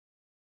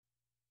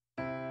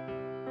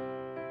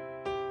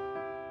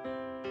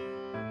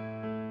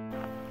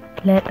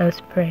Let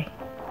us pray.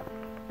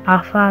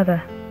 Our Father,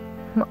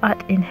 who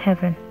art in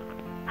heaven,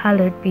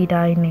 hallowed be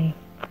thy name.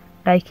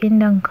 Thy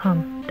kingdom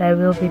come, thy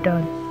will be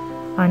done,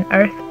 on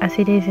earth as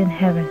it is in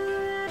heaven.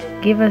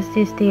 Give us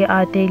this day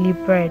our daily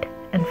bread,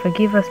 and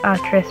forgive us our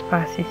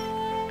trespasses,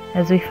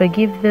 as we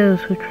forgive those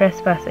who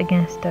trespass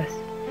against us.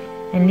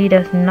 And lead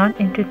us not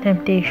into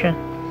temptation,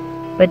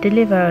 but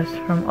deliver us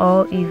from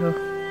all evil.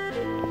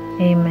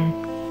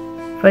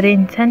 Amen. For the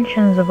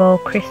intentions of all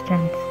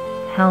Christians,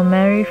 Hail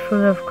Mary,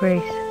 full of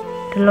grace,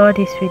 the Lord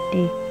is with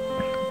thee.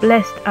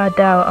 Blessed art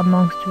thou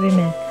amongst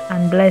women,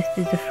 and blessed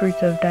is the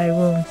fruit of thy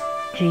womb,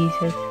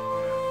 Jesus.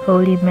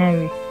 Holy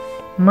Mary,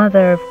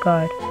 Mother of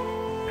God,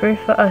 pray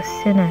for us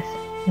sinners,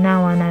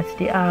 now and at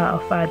the hour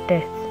of our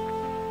death.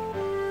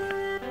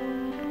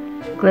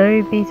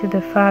 Glory be to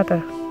the Father,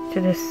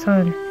 to the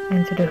Son,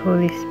 and to the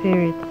Holy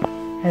Spirit,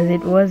 as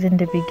it was in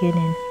the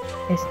beginning,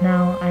 is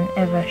now, and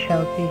ever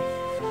shall be,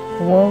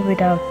 world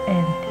without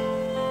end.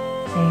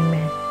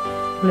 Amen.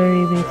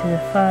 Glory be to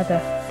the Father,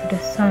 to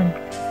the Son,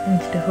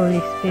 and to the Holy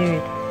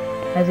Spirit,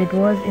 as it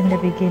was in the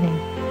beginning,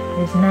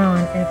 is now,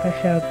 and ever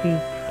shall be,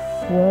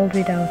 world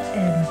without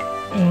end.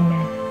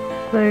 Amen.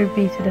 Glory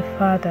be to the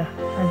Father,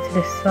 and to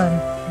the Son,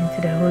 and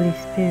to the Holy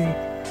Spirit,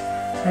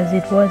 as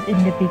it was in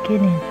the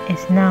beginning,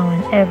 is now,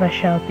 and ever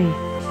shall be,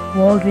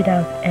 world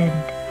without end.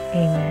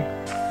 Amen.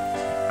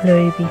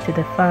 Glory be to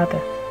the Father,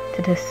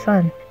 to the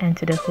Son, and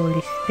to the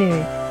Holy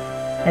Spirit,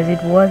 as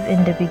it was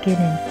in the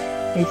beginning,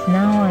 is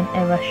now, and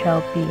ever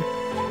shall be,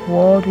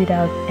 world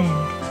without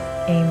end.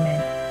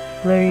 Amen.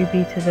 Glory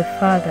be to the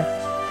Father,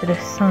 to the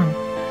Son,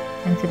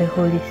 and to the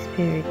Holy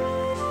Spirit,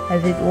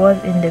 as it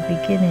was in the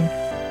beginning,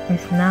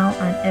 is now,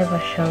 and ever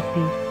shall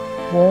be,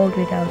 world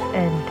without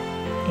end.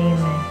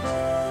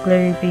 Amen.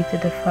 Glory be to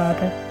the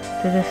Father,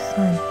 to the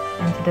Son,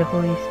 and to the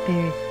Holy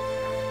Spirit,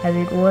 as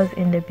it was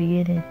in the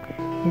beginning,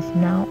 is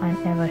now, and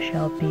ever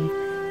shall be,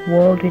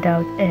 world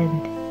without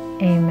end.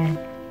 Amen.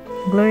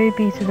 Glory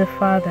be to the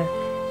Father,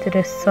 to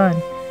the Son,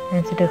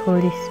 and to the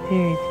Holy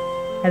Spirit,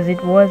 as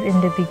it was in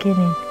the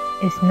beginning,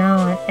 is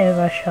now, and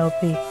ever shall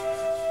be,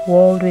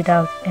 world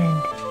without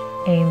end.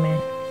 Amen.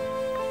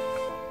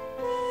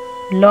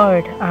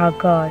 Lord our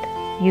God,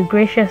 you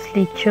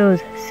graciously chose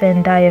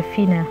Saint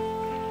Dymphna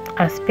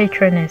as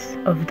patroness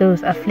of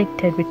those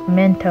afflicted with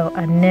mental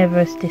and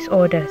nervous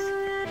disorders.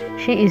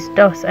 She is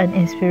thus an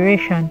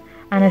inspiration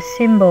and a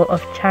symbol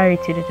of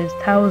charity to the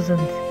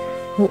thousands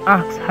who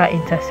ask her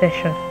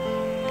intercession.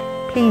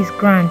 Please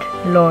grant,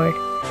 Lord,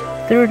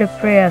 through the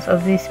prayers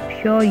of this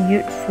pure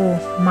youthful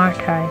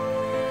martyr,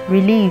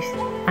 relief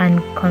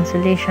and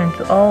consolation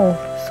to all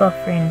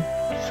suffering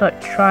such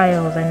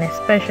trials, and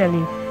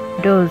especially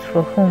those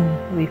for whom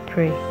we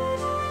pray.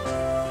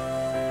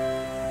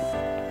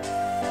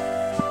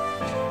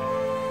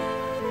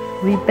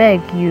 We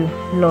beg you,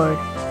 Lord,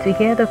 to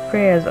hear the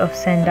prayers of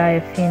Saint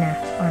Dymphna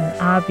on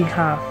our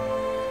behalf.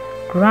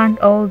 Grant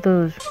all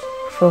those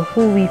for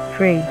whom we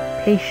pray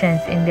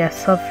patience in their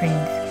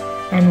sufferings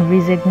and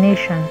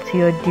resignation to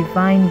your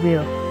divine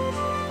will.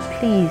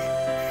 Please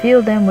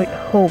fill them with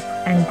hope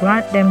and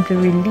grant them the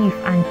relief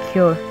and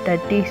cure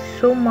that they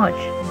so much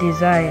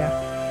desire.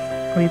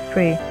 We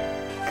pray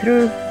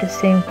through the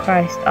same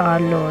Christ our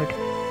Lord,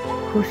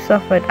 who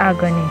suffered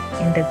agony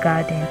in the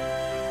garden.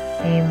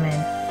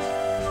 Amen.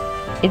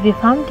 If you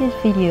found this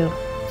video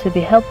to be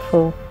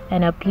helpful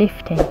and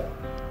uplifting,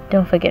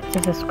 don't forget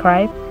to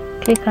subscribe,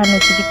 click our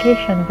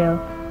notification bell,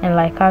 and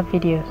like our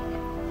videos.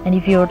 And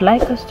if you would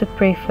like us to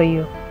pray for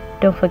you,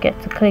 don't forget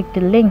to click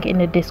the link in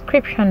the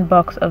description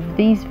box of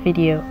this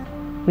video.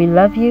 We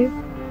love you,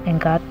 and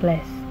God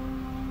bless.